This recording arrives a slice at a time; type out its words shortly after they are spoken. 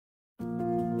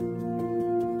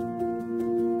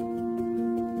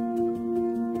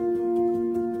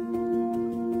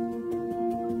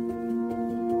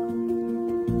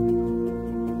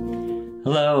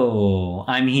Hello,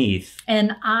 I'm Heath.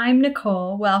 And I'm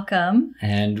Nicole. Welcome.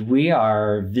 And we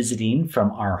are visiting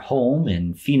from our home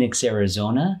in Phoenix,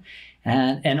 Arizona,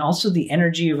 and also the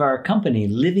energy of our company,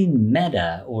 Living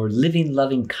Metta, or Living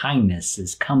Loving Kindness,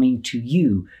 is coming to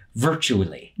you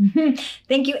virtually.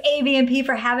 Thank you, AV&P,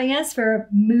 for having us for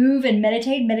Move and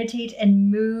Meditate and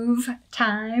Move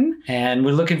time. And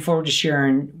we're looking forward to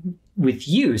sharing with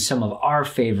you some of our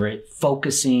favorite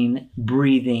focusing,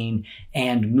 breathing,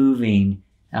 and moving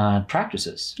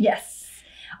practices. Yes,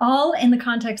 all in the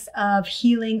context of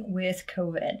healing with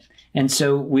COVID. And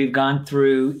so we've gone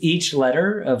through each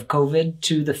letter of COVID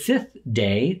to the fifth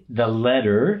day, the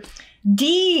letter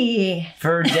D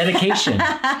for dedication.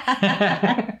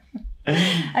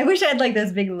 I wish I had like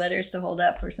those big letters to hold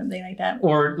up or something like that.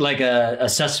 Or like a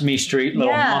Sesame Street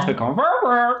little Muppet going,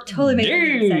 totally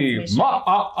makes sense.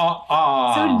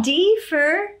 So D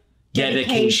for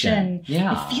dedication.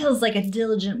 Yeah. It feels like a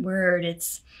diligent word.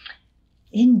 It's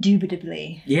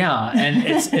indubitably. Yeah, and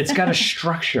it's got a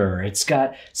structure. It's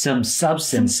got some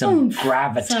substance, some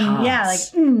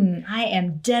gravitas. I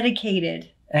am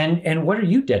dedicated. And what are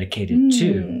you dedicated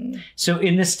to? So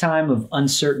in this time of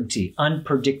uncertainty,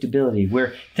 unpredictability,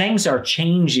 where things are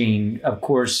changing, of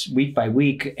course, week by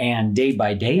week and day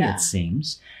by day, it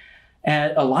seems,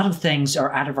 and a lot of things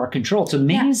are out of our control. It's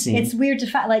amazing. Yeah, it's weird to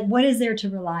find, like, what is there to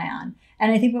rely on?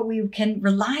 And I think what we can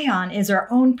rely on is our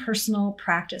own personal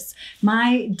practice,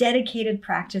 my dedicated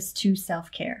practice to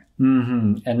self-care.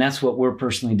 And that's what we're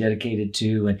personally dedicated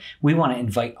to. And we want to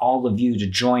invite all of you to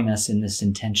join us in this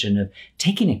intention of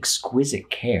taking exquisite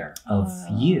care of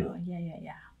you.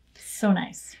 Yeah. So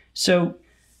nice. So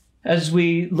as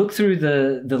we look through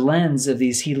the lens of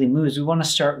these healing moves, we want to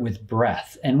start with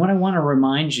breath. And what I want to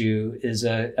remind you is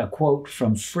a quote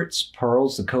from Fritz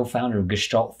Perls, the co-founder of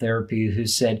Gestalt therapy, who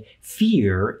said,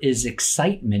 "Fear is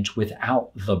excitement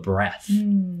without the breath."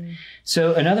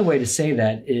 So another way to say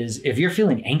that is, if you're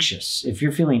feeling anxious, if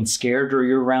you're feeling scared, or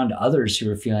you're around others who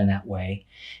are feeling that way,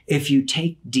 if you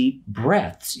take deep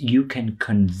breaths, you can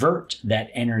convert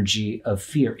that energy of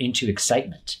fear into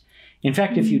excitement. In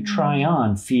fact, if you try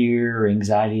on fear,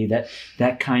 anxiety,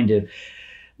 that kind of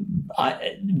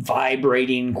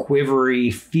vibrating,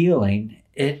 quivery feeling,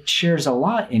 it shares a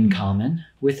lot in common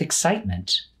with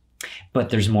excitement.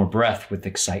 But there's more breath with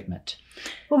excitement.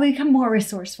 Well, we become more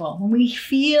resourceful. When we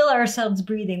feel ourselves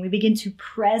breathing, we begin to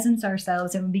presence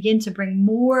ourselves and we begin to bring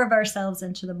more of ourselves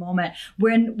into the moment.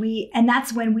 And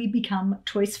that's when we become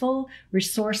choiceful,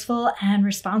 resourceful, and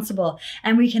responsible.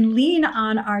 And we can lean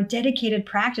on our dedicated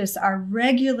practice, our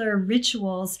regular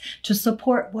rituals to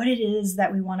support what it is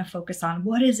that we want to focus on.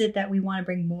 What is it that we want to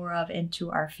bring more of into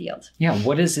our field? Yeah,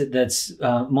 what is it that's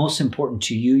most important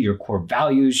to you, your core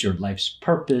values, your life's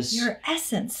purpose? Your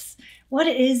essence. What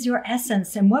is your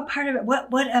essence, and what part of it,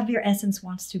 what of your essence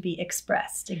wants to be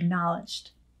expressed, acknowledged?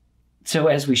 So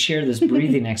as we share this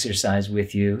breathing exercise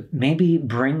with you, maybe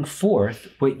bring forth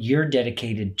what you're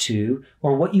dedicated to,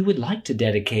 or what you would like to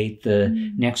dedicate the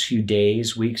next few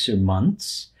days, weeks, or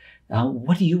months.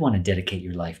 What do you want to dedicate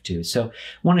your life to? So I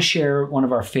want to share one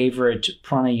of our favorite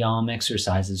pranayama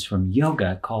exercises from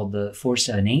yoga called the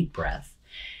 4-7-8 breath.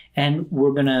 And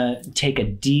we're going to take a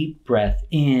deep breath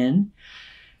in,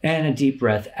 and a deep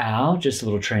breath out, just a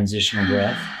little transitional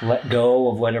breath. Let go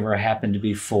of whatever happened to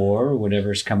be before, or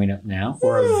whatever's coming up now.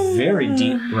 Or a very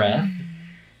deep breath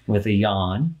with a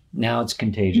yawn. Now it's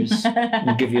contagious.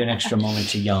 We'll give you an extra moment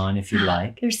to yawn if you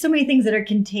like. There's so many things that are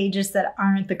contagious that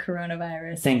aren't the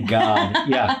coronavirus. Thank God.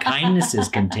 Yeah, kindness is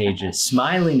contagious.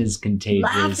 Smiling is contagious.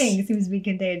 Laughing seems to be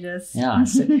contagious. Yeah.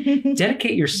 So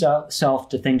dedicate yourself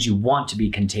to things you want to be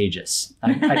contagious.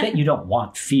 I bet you don't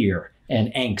want fear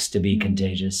and angst to be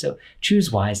contagious. So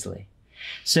choose wisely.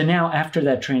 So now after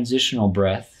that transitional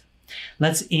breath,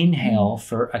 let's inhale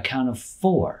for a count of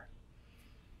 4.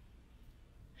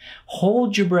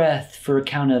 Hold your breath for a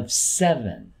count of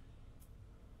 7.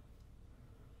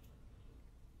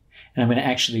 And I'm going to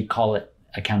actually call it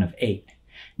a count of 8.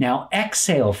 Now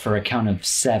exhale for a count of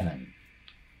 7.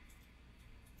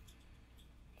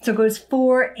 So it goes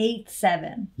 4, 8,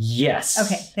 7. Yes.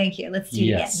 Okay, thank you. Let's do it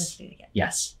again. Let's do it again.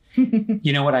 Yes.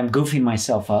 You know what? I'm goofing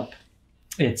myself up.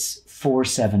 It's 4,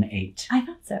 7, 8. I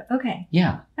thought so. Okay.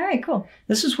 Yeah. All right, cool.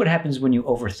 This is what happens when you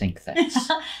overthink things.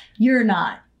 You're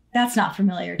not. That's not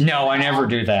familiar to me. No, I never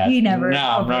do that. He never no,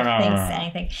 overthinks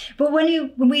anything. But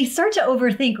when we start to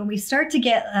overthink, when we start to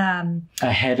get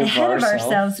ahead of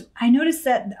ourselves, I notice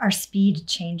that our speed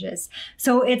changes.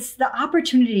 So it's the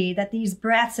opportunity that these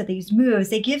breaths, that these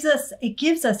moves, it gives us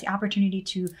the opportunity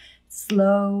to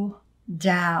slow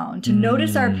down, to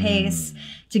notice our pace,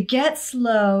 to get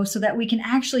slow so that we can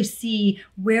actually see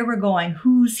where we're going,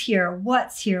 who's here,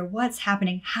 what's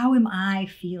happening, how am I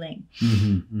feeling?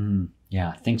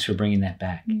 Yeah, thanks for bringing that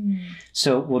back.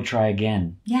 So we'll try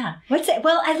again. Yeah. What's it?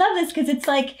 Well, I love this because it's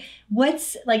like,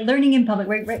 what's like learning in public,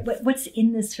 right? What's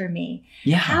in this for me?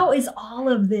 Yeah. How is all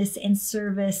of this in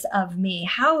service of me?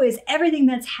 How is everything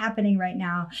that's happening right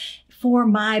now for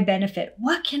my benefit?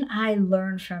 What can I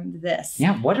learn from this?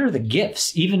 Yeah. What are the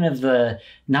gifts, even of the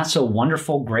not so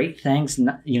wonderful, great things,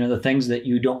 the things that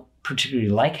you don't particularly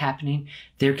like happening?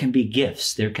 There can be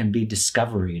gifts. There can be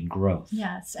discovery and growth.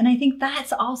 Yes. And I think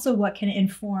that's also what can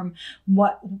inform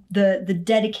what the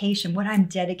dedication, what I'm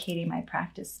dedicating my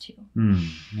practice to.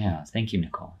 Yeah. Thank you,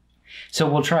 Nicole. So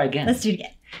we'll try again. Let's do it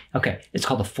again. Okay. It's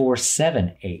called the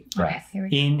 4-7-8 breath. Okay, here we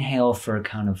go. Inhale for a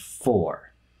count of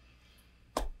 4.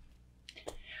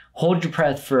 Hold your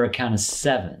breath for a count of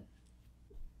 7.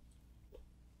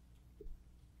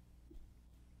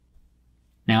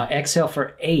 Now exhale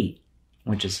for 8,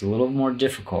 which is a little more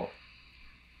difficult.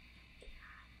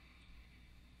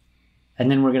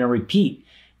 And then we're going to repeat.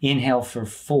 Inhale for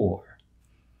 4.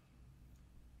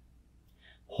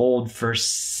 Hold for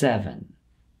 7.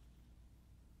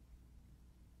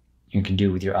 You can do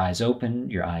it with your eyes open,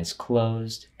 your eyes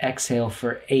closed. Exhale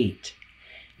for 8.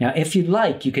 Now, if you'd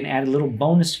like, you can add a little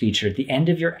bonus feature. At the end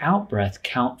of your out breath,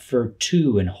 count for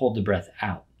 2 and hold the breath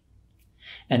out.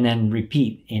 And then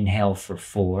repeat. Inhale for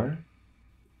 4.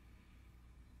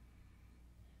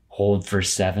 Hold for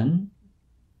 7.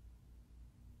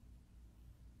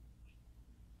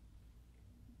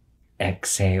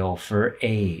 Exhale for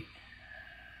 8.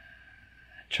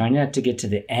 Try not to get to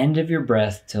the end of your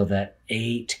breath till that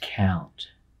 8 count.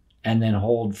 And then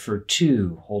hold for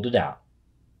 2. Hold it out.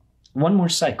 One more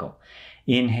cycle.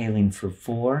 Inhaling for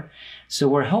 4. So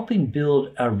we're helping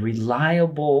build a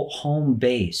reliable home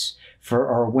base for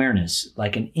our awareness,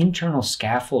 like an internal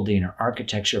scaffolding or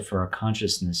architecture for our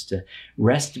consciousness to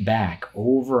rest back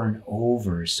over and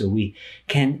over so we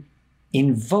can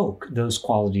invoke those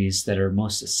qualities that are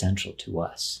most essential to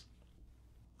us.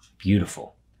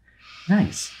 Beautiful.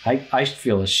 Nice. I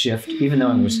feel a shift. Even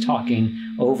though I was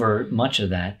talking over much of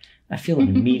that, I feel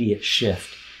an immediate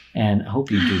shift. And I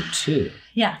hope you do too.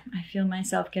 Yeah, I feel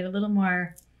myself get a little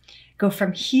more, go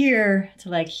from here to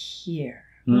like here.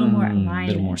 A little more alignment. A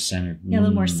little more centered. Yeah, a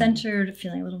little more centered,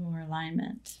 feeling a little more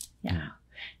alignment. Yeah.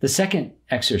 The second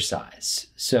exercise.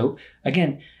 So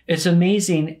again, it's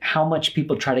amazing how much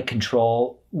people try to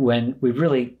control when we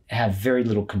really have very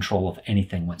little control of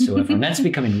anything whatsoever. And that's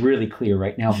becoming really clear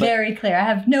right now. But very clear. I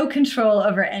have no control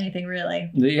over anything really.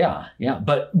 Yeah.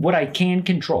 But what I can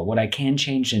control, what I can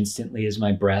change instantly is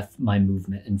my breath, my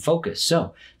movement, and focus.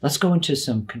 So let's go into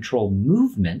some controlled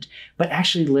movement, but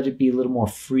actually let it be a little more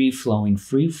free-flowing,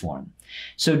 free-form.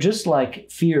 So just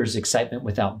like fear is excitement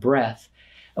without breath,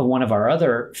 one of our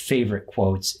other favorite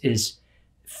quotes is,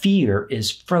 fear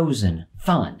is frozen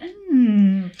fun.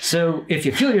 So if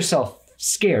you feel yourself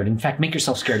scared, in fact, make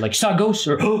yourself scared, like you saw a ghost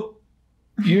or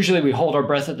usually we hold our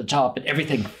breath at the top and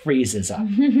everything freezes up.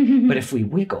 But if we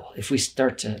wiggle, if we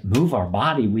start to move our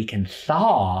body, we can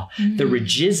thaw the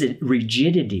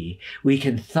rigidity. We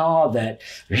can thaw that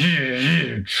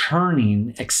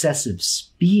churning excessive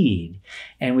speed,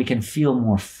 and we can feel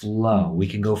more flow. We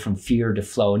can go from fear to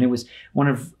flow. And it was one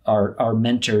of our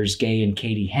mentors, Gay and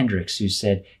Katie Hendricks, who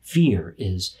said, fear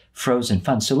is frozen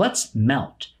fun. So let's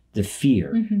melt the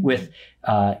fear with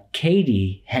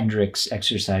Katie Hendricks'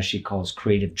 exercise she calls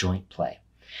creative joint play.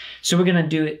 So we're going to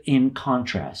do it in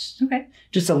contrast. Okay.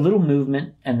 Just a little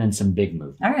movement and then some big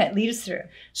movement. All right, lead us through.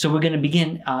 So we're going to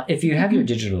begin, if you have your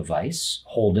digital device,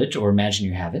 hold it or imagine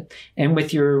you have it. And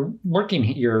with your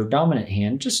dominant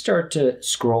hand, just start to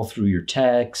scroll through your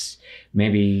texts.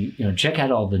 Maybe, check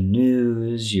out all the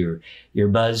news, your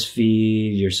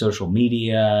BuzzFeed, your social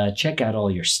media, check out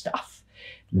all your stuff.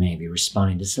 Maybe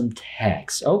responding to some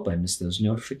texts. Oh, I missed those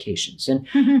notifications. And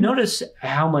notice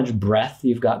how much breath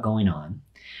you've got going on.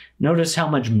 Notice how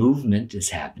much movement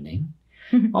is happening.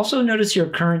 Also notice your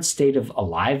current state of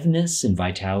aliveness and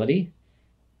vitality.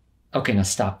 Okay, now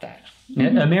stop that.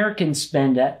 Americans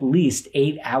spend at least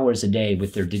 8 hours a day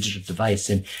with their digital device,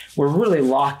 and we're really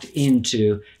locked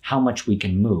into how much we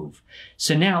can move.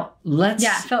 So now let's...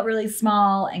 Yeah, it felt really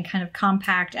small and kind of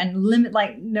compact and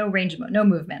no range of no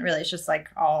movement, really. It's just like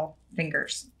all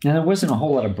fingers. And there wasn't a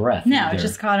whole lot of breath. No, either. It's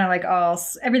just kind of like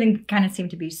everything kind of seemed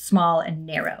to be small and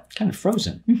narrow. Kind of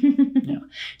frozen. Yeah.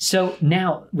 So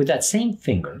now with that same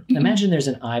finger, imagine there's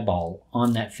an eyeball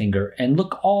on that finger and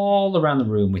look all around the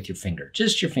room with your finger,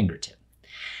 just your fingertip.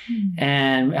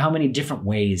 And how many different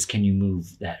ways can you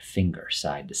move that finger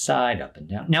side to side, up and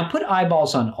down? Now put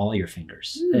eyeballs on all your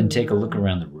fingers and take a look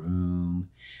around the room.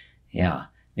 Yeah,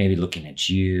 maybe looking at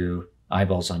you.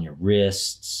 Eyeballs on your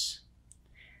wrists.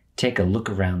 Take a look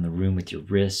around the room with your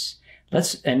wrists.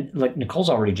 And like Nicole's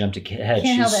already jumped ahead.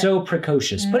 She's so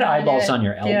precocious. Put eyeballs on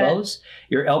your elbows.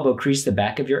 Your elbow crease, the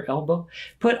back of your elbow.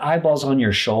 Put eyeballs on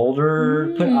your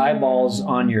shoulder. Put eyeballs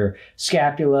on your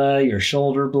scapula, your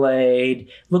shoulder blade.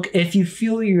 Look, if you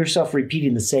feel yourself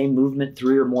repeating the same movement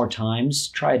 3 or more times,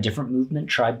 try a different movement.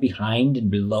 Try behind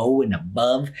and below and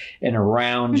above and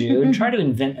around you. And try to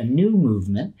invent a new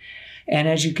movement. And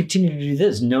as you continue to do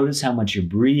this, notice how much you're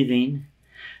breathing.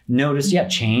 Notice,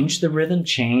 change the rhythm,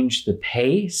 change the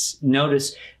pace.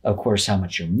 Notice, of course, how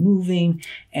much you're moving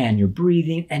and you're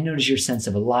breathing, and notice your sense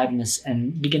of aliveness,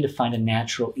 and begin to find a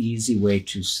natural, easy way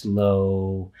to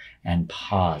slow and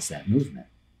pause that movement.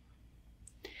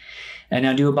 And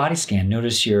now do a body scan.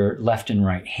 Notice your left and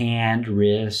right hand,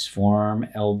 wrist, forearm,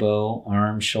 elbow,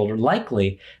 arm, shoulder.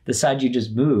 Likely, the side you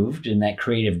just moved in that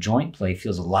creative joint play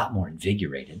feels a lot more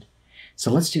invigorated. So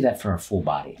let's do that for our full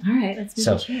body. All right, let's move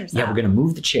the chairs. Yeah, we're going to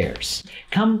move the chairs.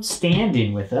 Come stand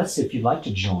in with us if you'd like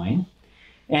to join,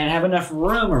 and have enough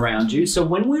room around you. So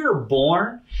when we are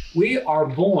born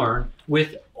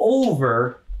with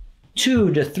over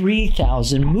 2,000 to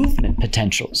 3,000 movement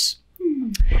potentials.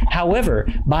 However,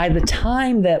 by the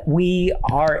time that we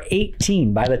are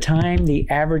 18, by the time the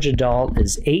average adult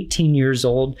is 18 years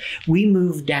old, we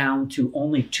move down to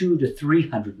only 200 to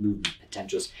 300 movement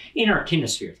potentials in our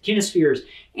kinesphere. The kinesphere is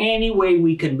any way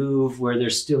we can move where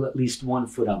there's still at least 1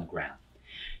 foot on the ground.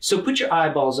 So put your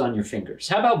eyeballs on your fingers.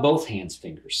 How about both hands'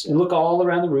 fingers? And look all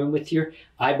around the room with your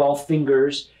eyeball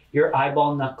fingers, your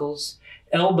eyeball knuckles,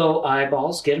 elbow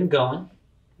eyeballs. Get them going.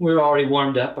 We're already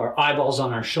warmed up. Our eyeballs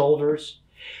on our shoulders.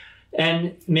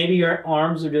 And maybe your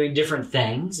arms are doing different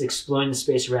things, exploring the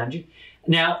space around you.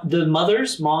 Now, the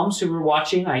moms who were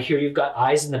watching, I hear you've got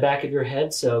eyes in the back of your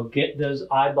head, so get those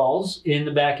eyeballs in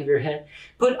the back of your head.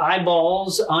 Put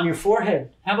eyeballs on your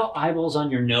forehead. How about eyeballs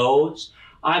on your nose?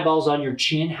 Eyeballs on your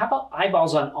chin? How about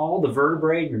eyeballs on all the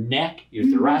vertebrae, your neck, your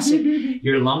thoracic,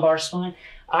 your lumbar spine?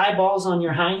 Eyeballs on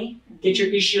your hiney. Get your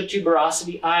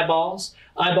ischiotuberosity eyeballs.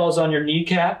 Eyeballs on your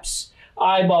kneecaps.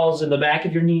 Eyeballs in the back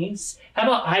of your knees. How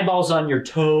about eyeballs on your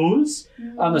toes,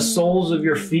 on the soles of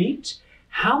your feet?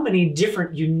 How many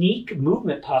different unique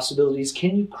movement possibilities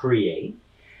can you create?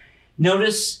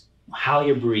 Notice how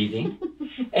you're breathing.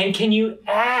 And can you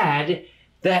add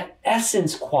that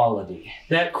essence quality,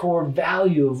 that core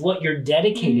value of what you're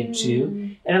dedicated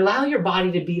to, and allow your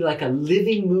body to be like a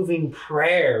living, moving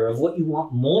prayer of what you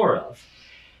want more of?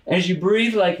 As you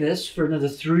breathe like this for another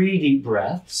 3 deep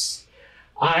breaths,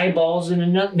 eyeballs in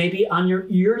another, maybe on your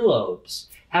earlobes.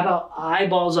 How about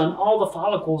eyeballs on all the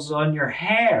follicles on your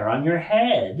hair, on your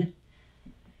head?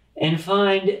 And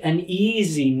find an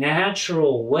easy,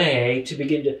 natural way to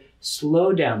begin to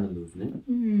slow down the movement.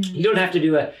 You don't have to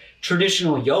do a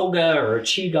traditional yoga or a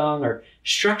qigong or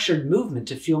structured movement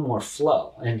to feel more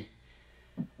flow. And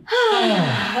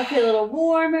I feel a little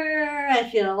warmer. I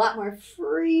feel a lot more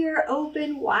freer,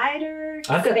 open, wider,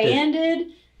 expanded.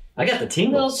 I got the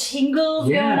tingles. Little tingles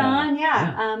going on.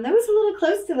 Yeah. That was a little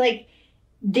close to like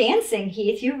dancing,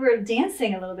 Heath. You were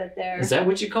dancing a little bit there. Is that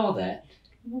what you call that?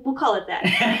 We'll call it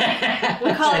that.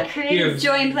 We'll call it creative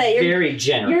joy and play. You're very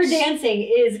generous. Your dancing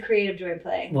is creative joy and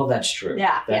play. Well, that's true.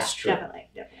 Yeah, that's true. Definitely.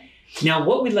 Now,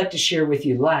 what we'd like to share with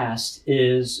you last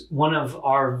is one of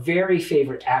our very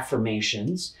favorite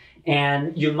affirmations.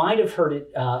 And you might have heard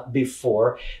it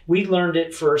before. We learned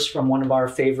it first from one of our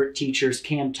favorite teachers,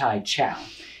 Kam Tai Chow.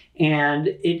 And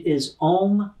it is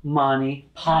Om Mani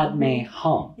Padme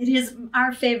Hum. It is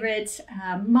our favorite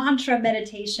mantra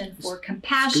meditation for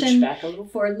compassion,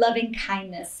 for loving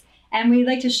kindness. And we'd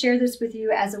like to share this with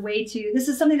you as a way to, this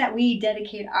is something that we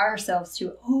dedicate ourselves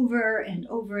to over and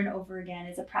over and over again.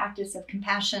 It's a practice of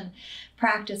compassion,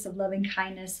 practice of loving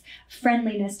kindness,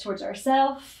 friendliness towards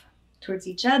ourselves, towards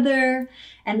each other,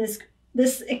 and this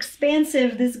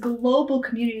expansive, this global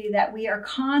community that we are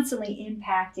constantly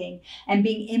impacting and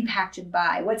being impacted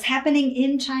by. What's happening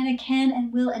in China can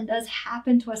and will and does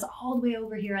happen to us all the way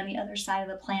over here on the other side of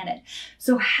the planet.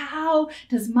 So how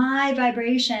does my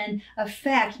vibration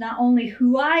affect not only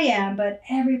who I am, but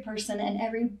every person and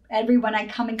everyone I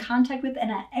come in contact with and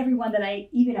everyone that I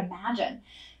even imagine?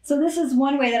 So this is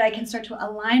one way that I can start to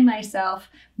align myself,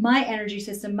 my energy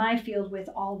system, my field with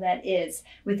all that is,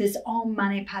 with this Om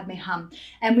Mani Padme Hum.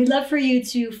 And we'd love for you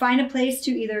to find a place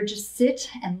to either just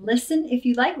sit and listen if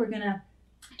you like. We're going to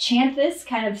chant this,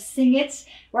 kind of sing it.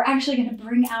 We're actually going to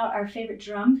bring out our favorite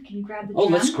drum. Can you grab the drum? Oh,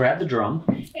 let's grab the drum.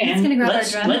 And gonna grab our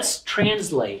drum. Let's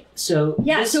translate. So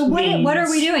yeah, so what are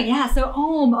we doing? Yeah, so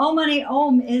Om Mani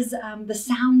Om is the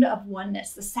sound of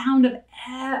oneness, the sound of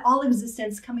all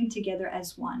existence coming together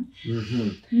as one.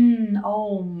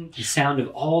 Om. The sound of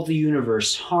all the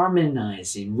universe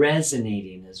harmonizing,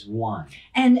 resonating as one.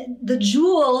 And the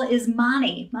jewel is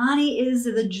Mani. Mani is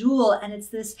the jewel, and it's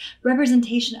this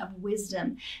representation of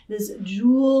wisdom. This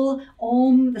jewel,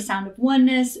 Om, the sound of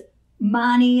oneness,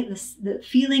 Mani, the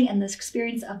feeling and this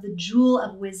experience of the jewel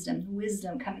of wisdom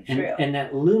coming through. And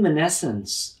that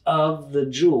luminescence of the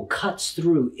jewel cuts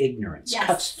through ignorance,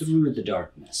 cuts through the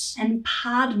darkness. And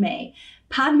Padme.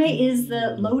 Padme is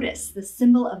the lotus, the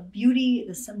symbol of beauty,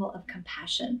 the symbol of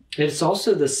compassion. It's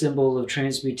also the symbol of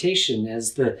transmutation,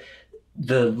 as the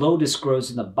lotus grows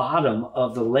in the bottom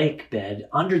of the lake bed,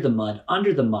 under the mud,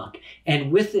 under the muck,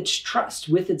 and with its trust,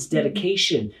 with its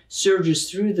dedication,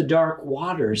 surges through the dark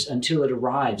waters until it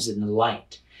arrives in the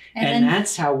light. And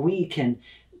that's how we can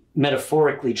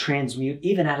metaphorically transmute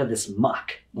even out of this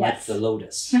muck, like the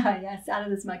lotus. Yes, out of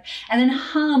this muck. And then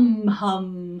hum,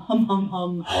 hum, hum, hum,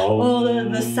 hum. Oh,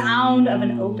 the sound of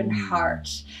an open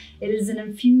heart. It is an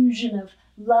infusion of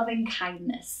loving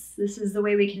kindness. This is the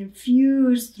way we can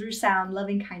infuse through sound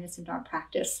loving kindness into our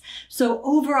practice. So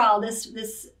overall, this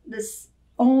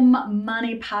Om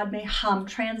Mani Padme Hum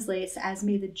translates as,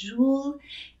 may the jewel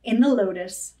in the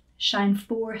lotus shine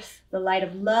forth the light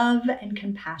of love and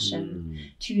compassion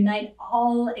to unite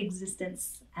all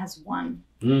existence as one.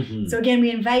 So again,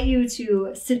 we invite you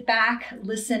to sit back,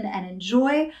 listen, and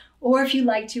enjoy. Or if you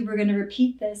like to, we're going to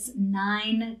repeat this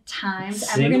 9 times.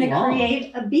 And we're going to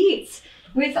create a beat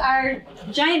with our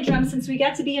giant drum. Since we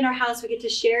got to be in our house, we get to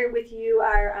share with you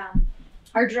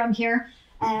our drum here.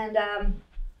 And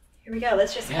here we go.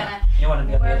 Let's just kind of warm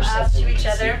up to each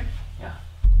other. Yeah.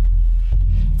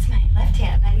 It's my left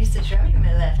hand. I'm not used to drumming with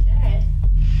my left. All right.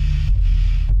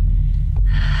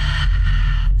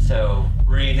 So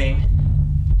breathing.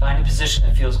 Find a position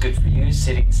that feels good for you.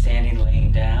 Sitting, standing,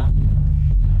 laying down.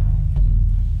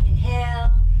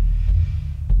 Inhale.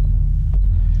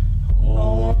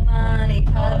 Om Mani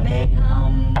Padme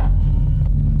Hum.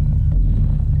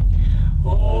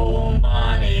 Om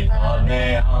Mani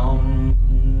Padme Hum.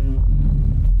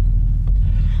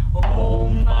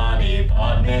 Om Mani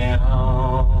Padme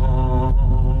Hum.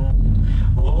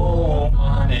 Om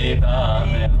Mani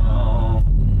Padme Hum.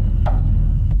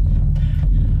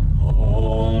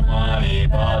 Om Mani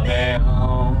Padme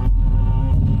Hum.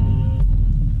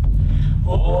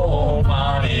 Om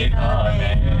Mani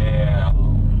Padme Hum.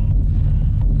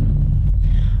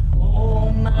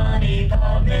 Om Mani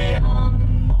Padme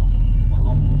Hum.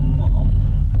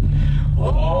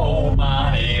 Om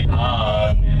Mani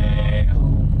Padme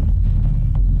Hum.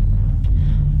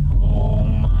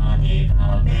 Om Mani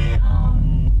Padme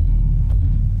Hum.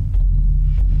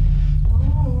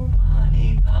 Om Mani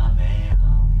Padme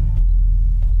Hum.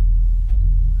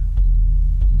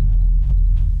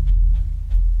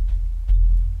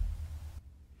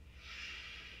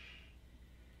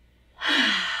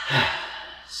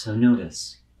 So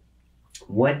notice,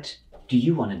 what do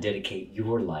you want to dedicate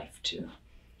your life to?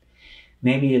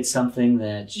 Maybe it's something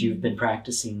that you've been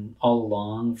practicing all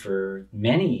along for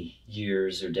many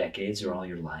years or decades or all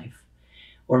your life.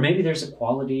 Or maybe there's a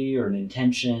quality or an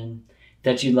intention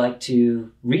that you'd like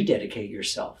to rededicate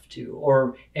yourself to,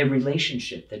 or a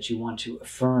relationship that you want to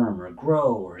affirm or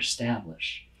grow or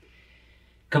establish.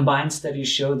 Combined studies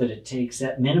show that it takes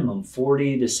at minimum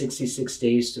 40 to 66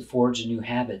 days to forge a new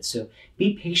habit. So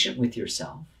be patient with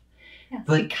yourself. Yeah,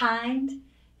 be kind,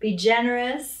 be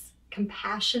generous,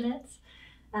 compassionate.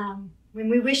 When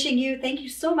we're wishing you, thank you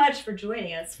so much for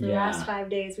joining us for the last 5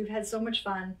 days. We've had so much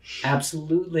fun.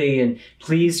 Absolutely. And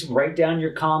please write down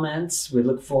your comments. We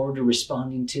look forward to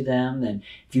responding to them. And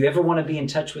if you ever want to be in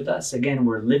touch with us, again,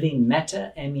 we're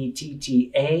livingmetta,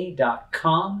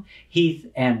 METTA.com, Heath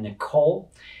and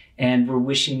Nicole. And we're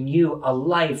wishing you a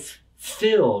life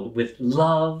filled with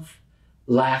love,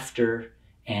 laughter,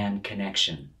 and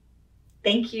connection.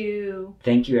 Thank you.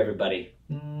 Thank you, everybody.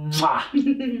 Mwah.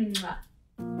 Mwah.